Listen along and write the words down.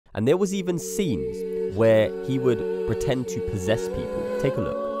And there was even scenes where he would pretend to possess people. Take a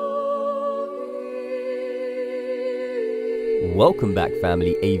look. Welcome back,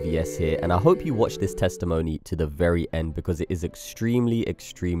 family. AVS here, and I hope you watch this testimony to the very end because it is extremely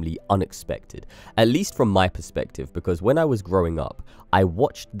unexpected, at least from my perspective, because when I was growing up, I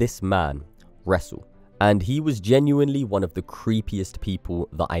watched this man wrestle, and he was genuinely one of the creepiest people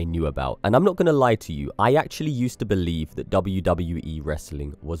that I knew about. And I'm not gonna lie to you, I actually used to believe that WWE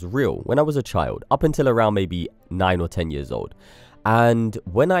wrestling was real when I was a child, up until around maybe 9 or 10 years old. And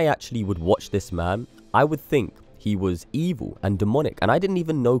when I actually would watch this man, I would think he was evil and demonic, and I didn't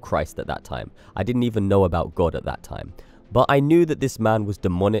even know Christ at that time. I didn't even know about God at that time. But I knew that this man was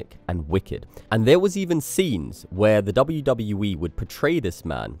demonic and wicked. And there was even scenes where the WWE would portray this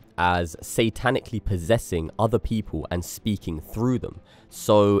man as satanically possessing other people and speaking through them.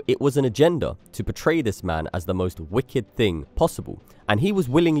 So it was an agenda to portray this man as the most wicked thing possible. And he was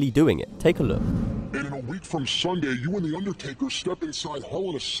willingly doing it. Take a look. And in a week from Sunday, you and the Undertaker step inside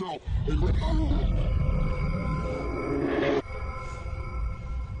Hell in a Cell and...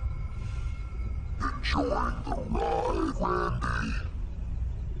 Enjoying the ride, Randy.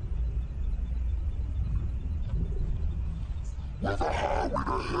 Well, the highway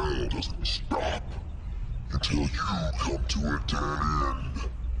to hell doesn't stop until you come to a dead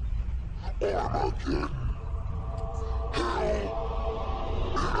end. Armageddon.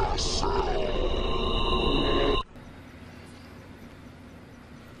 Hell in a Cell.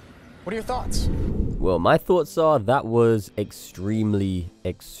 What are your thoughts? Well, my thoughts are that was extremely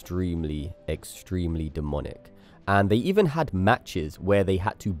demonic. And they even had matches where they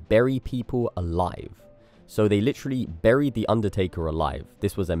had to bury people alive. So they literally buried the Undertaker alive.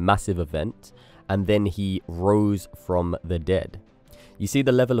 This was a massive event. And then he rose from the dead. You see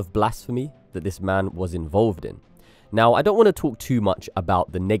the level of blasphemy that this man was involved in. Now, I don't want to talk too much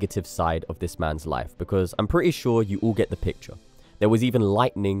about the negative side of this man's life, because I'm pretty sure you all get the picture. There was even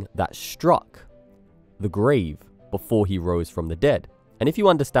lightning that struck the grave before he rose from the dead. And if you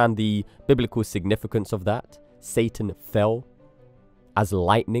understand the biblical significance of that, Satan fell as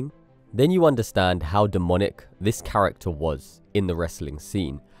lightning, then you understand how demonic this character was in the wrestling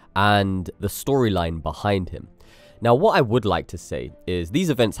scene and the storyline behind him. Now, what I would like to say is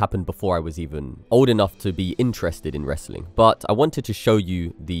these events happened before I was even old enough to be interested in wrestling. But I wanted to show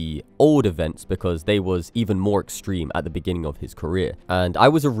you the old events because they was even more extreme at the beginning of his career. And I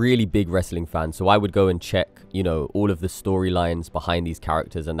was a really big wrestling fan, so I would go and check, you know, all of the storylines behind these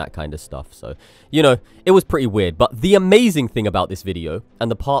characters and that kind of stuff. So, you know, it was pretty weird. But the amazing thing about this video,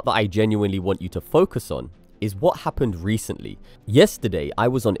 and the part that I genuinely want you to focus on, is what happened recently. Yesterday, I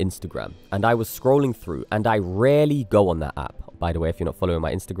was on Instagram and I was scrolling through, and I rarely go on that app. By the way, if you're not following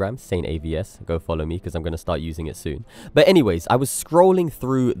my Instagram, Saint AVS, go follow me because I'm going to start using it soon. But anyways, I was scrolling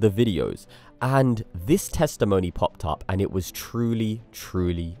through the videos and this testimony popped up, and it was truly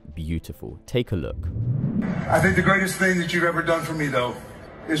beautiful. Take a look. I think the greatest thing that you've ever done for me, though,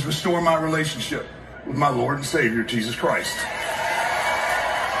 is restore my relationship with my Lord and Savior, Jesus Christ.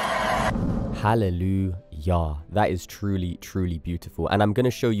 Hallelujah. That is truly beautiful. And I'm going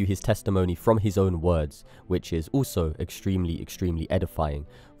to show you his testimony from his own words, which is also extremely edifying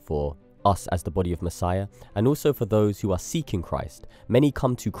for us as the body of Messiah, and also for those who are seeking Christ. Many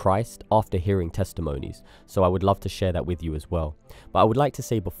come to Christ after hearing testimonies, so I would love to share that with you as well. But I would like to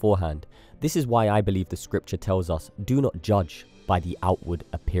say beforehand, this is why I believe the scripture tells us, do not judge by the outward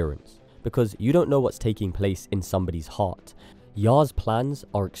appearance, because you don't know what's taking place in somebody's heart. Yah's plans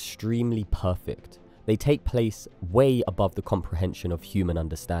are extremely perfect. They take place way above the comprehension of human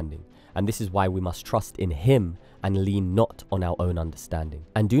understanding. And this is why we must trust in him and lean not on our own understanding.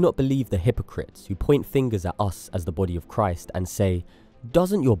 And do not believe the hypocrites who point fingers at us as the body of Christ and say,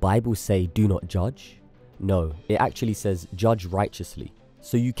 doesn't your Bible say do not judge? No, it actually says judge righteously.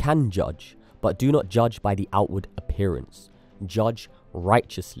 So you can judge, but do not judge by the outward appearance. Judge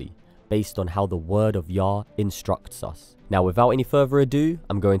righteously, based on how the word of Yah instructs us. Now, without any further ado,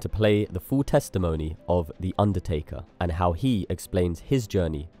 I'm going to play the full testimony of The Undertaker and how he explains his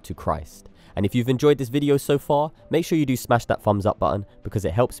journey to Christ. And if you've enjoyed this video so far, make sure you do smash that thumbs up button because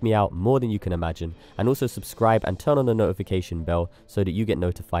it helps me out more than you can imagine. And also subscribe and turn on the notification bell so that you get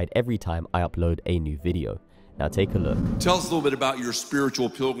notified every time I upload a new video. Now take a look. Tell us a little bit about your spiritual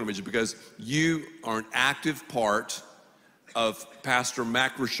pilgrimage, because you are an active part of Pastor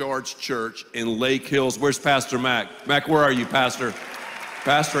Mac Richard's church in Lake Hills. Where's Pastor Mac? Mac, where are you, Pastor?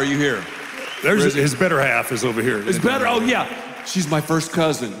 Pastor, are you here? There's his better half is over here. It's better? Oh, yeah. She's my first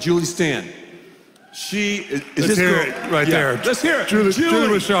cousin, Julie Stan. She is Let's this hear girl. it right there. Let's hear it. Julie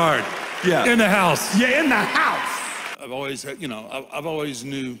Richard. Yeah. In the house. Yeah, in the house. I've always had, I've always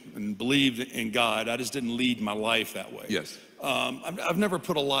knew and believed in God. I just didn't lead my life that way. Yes. I've never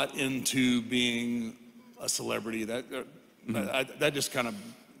put a lot into being a celebrity. That just kind of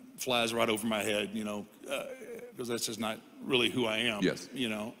flies right over my head, because that's just not really who I am. Yes.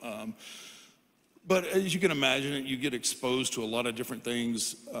 But as you can imagine, you get exposed to a lot of different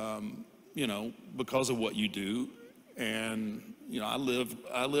things, because of what you do. And, I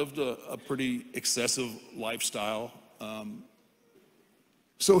lived a pretty excessive lifestyle.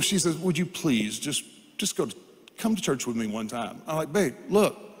 So she says, would you please just come to church with me one time? I'm like, babe,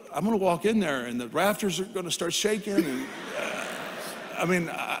 look, I'm going to walk in there and the rafters are going to start shaking. And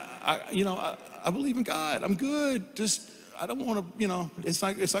I believe in God. I'm good. I don't want to, it's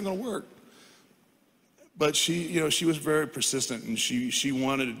not going to work. But she was very persistent, and she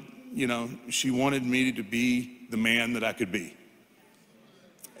wanted me to be the man that I could be.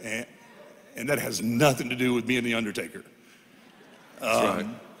 And that has nothing to do with being the Undertaker. That's right.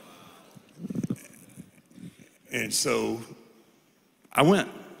 And so I went,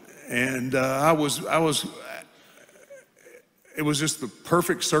 and it was just the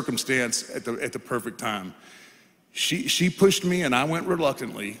perfect circumstance at the perfect time. She pushed me, and I went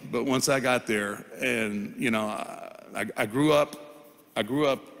reluctantly. But once I got there, and I grew up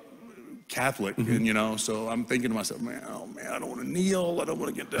Catholic, and so I'm thinking to myself, man, I don't want to kneel. I don't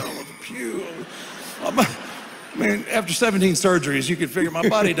want to get down on the pew. Man, after 17 surgeries, you can figure my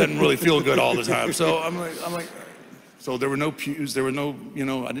body doesn't really feel good all the time. So I'm like, so there were no pews, there were no,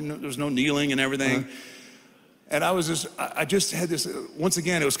 I didn't know there was no kneeling and everything. And I just had this, once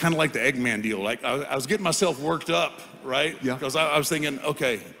again, it was kind of like the Eggman deal. Like I was getting myself worked up, right? Yeah. Because I was thinking,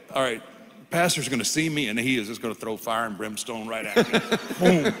 okay, all right, pastor's gonna see me and he is just gonna throw fire and brimstone right at me.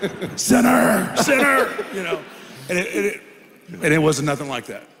 Boom, sinner, and it wasn't nothing like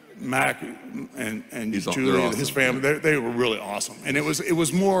that. Mac and Julie and his family, they were really awesome. And it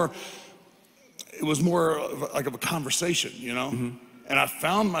was more like of a conversation, And I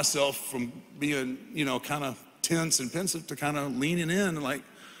found myself from being, kind of tense and pensive to kind of leaning in and like,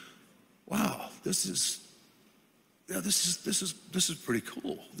 wow, this is pretty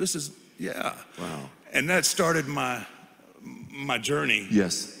cool. Wow. And that started my journey.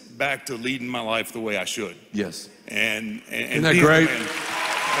 Yes. Back to leading my life the way I should. Yes. And isn't that great?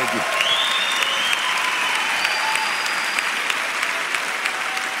 Thank you.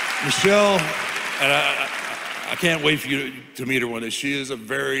 Michelle, and I can't wait for you to meet her one day. She is a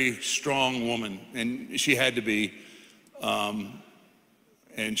very strong woman, and she had to be. And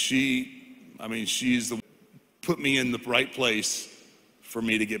she's put me in the right place for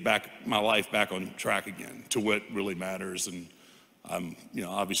me to get my life back on track again to what really matters. And I'm,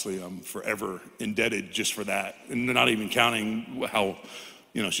 obviously I'm forever indebted just for that. And not even counting how,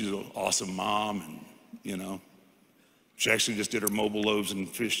 she's an awesome mom, and, she actually just did her mobile loaves and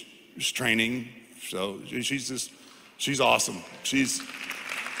fish training. So she's awesome. She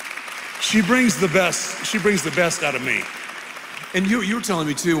brings the best out of me. And you were telling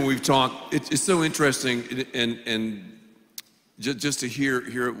me too when we've talked, it's so interesting and just to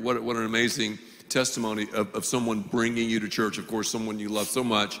hear what an amazing testimony of someone bringing you to church, of course, someone you love so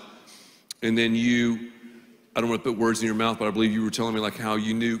much. And then I don't want to put words in your mouth, but I believe you were telling me like how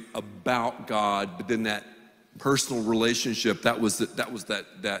you knew about God, but then that personal relationship, that was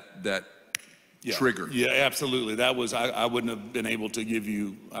that trigger. Yeah, absolutely. That was, I wouldn't have been able to give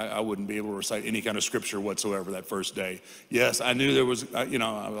you, I wouldn't be able to recite any kind of scripture whatsoever that first day. Yes, I knew there was, like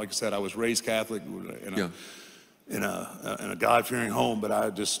I said, I was raised Catholic in a God-fearing home, but I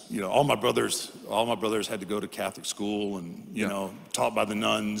just, all my brothers had to go to Catholic school and, taught by the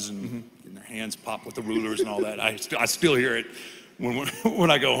nuns and their hands popped with the rulers and all that. I still hear it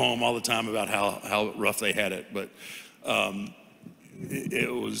when I go home all the time about how rough they had it. But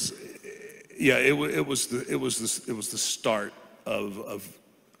it was the start of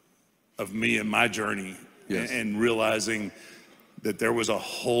me and my journey. Yes. And realizing that there was a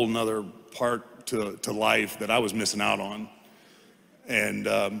whole nother part to life that I was missing out on. And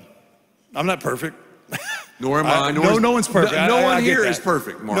I'm not perfect. Nor am I. No one's perfect. No one here is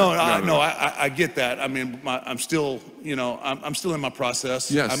perfect, Mark. I get that. I mean, I'm still, I'm still in my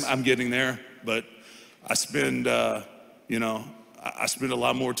process. Yes. I'm getting there, but I spend, I spend a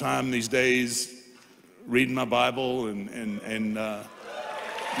lot more time these days reading my Bible and no.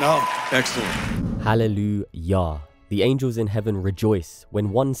 Excellent. Hallelujah. The angels in heaven rejoice when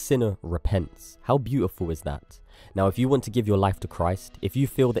one sinner repents. How beautiful is that? Now, if you want to give your life to Christ, if you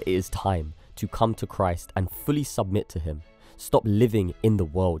feel that it is time to come to Christ and fully submit to Him, stop living in the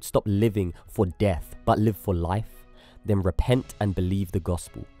world, stop living for death, but live for life, then repent and believe the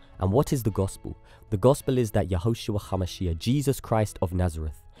gospel And what is the gospel? The gospel is that Yahushua HaMashiach, Jesus Christ of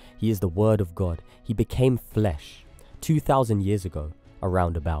Nazareth, he is the word of God. He became flesh 2,000 years ago,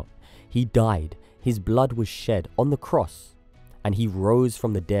 around about. He died. His blood was shed on the cross, and he rose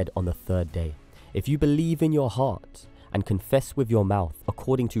from the dead on the third day. If you believe in your heart and confess with your mouth,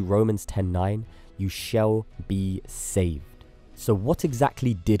 according to Romans 10:9, you shall be saved. So what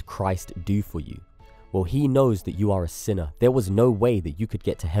exactly did Christ do for you? Well, he knows that you are a sinner. There was no way that you could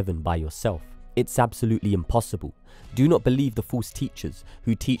get to heaven by yourself. It's absolutely impossible. Do not believe the false teachers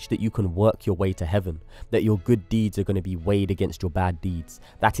who teach that you can work your way to heaven, that your good deeds are going to be weighed against your bad deeds.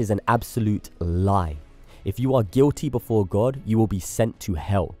 That is an absolute lie. If you are guilty before God, you will be sent to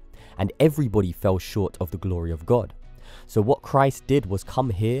hell. And everybody fell short of the glory of God. So what Christ did was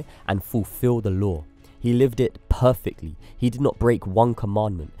come here and fulfill the law. He lived it perfectly. He did not break one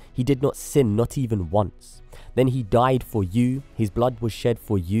commandment. He did not sin, not even once. Then he died for you. His blood was shed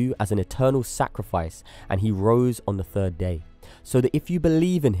for you as an eternal sacrifice, and he rose on the third day. So that if you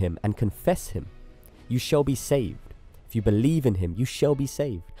believe in him and confess him, you shall be saved. If you believe in him, you shall be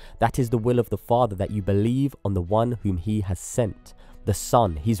saved. That is the will of the Father, that you believe on the one whom he has sent, the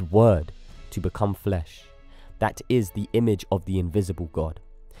Son, his word, to become flesh. That is the image of the invisible God.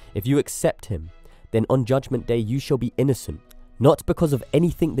 If you accept him, then on judgment day you shall be innocent, not because of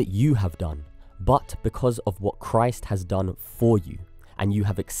anything that you have done, but because of what Christ has done for you. And you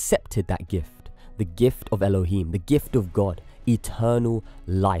have accepted that gift, the gift of Elohim, the gift of God, eternal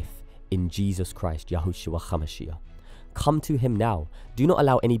life in Jesus Christ, Yahushua HaMashiach. Come to him now. Do not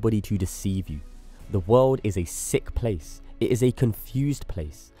allow anybody to deceive you. The world is a sick place. It is a confused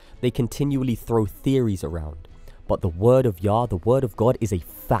place. They continually throw theories around. But the word of Yah, the word of God, is a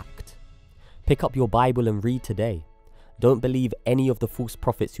fact. Pick up your Bible and read today. Don't believe any of the false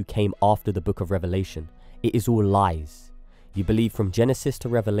prophets who came after the book of Revelation. It is all lies. You believe from Genesis to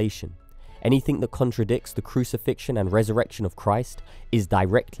Revelation. Anything that contradicts the crucifixion and resurrection of Christ is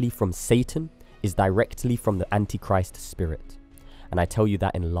directly from Satan, is directly from the Antichrist spirit. And I tell you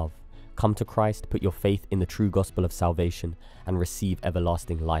that in love. Come to Christ, put your faith in the true gospel of salvation, and receive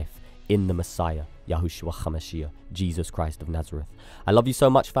everlasting life in the Messiah, Yahushua HaMashiach, Jesus Christ of Nazareth. I love you so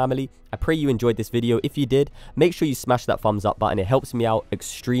much, family. I pray you enjoyed this video. If you did, make sure you smash that thumbs up button. It helps me out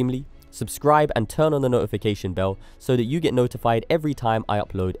extremely. Subscribe and turn on the notification bell so that you get notified every time I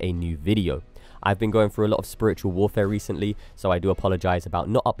upload a new video. I've been going through a lot of spiritual warfare recently, so I do apologize about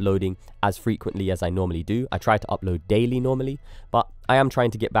not uploading as frequently as I normally do. I try to upload daily normally, but I am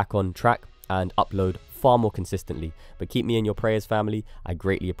trying to get back on track and upload far more consistently. But keep me in your prayers, family. I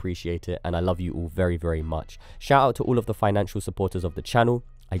greatly appreciate it, and I love you all very, very much. Shout out to all of the financial supporters of the channel.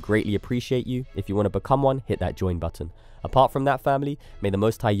 I greatly appreciate you. If you want to become one, hit that join button. Apart from that, family, may the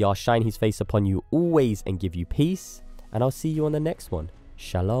Most High Yah shine his face upon you always and give you peace, and I'll see you on the next one.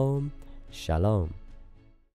 Shalom. Shalom.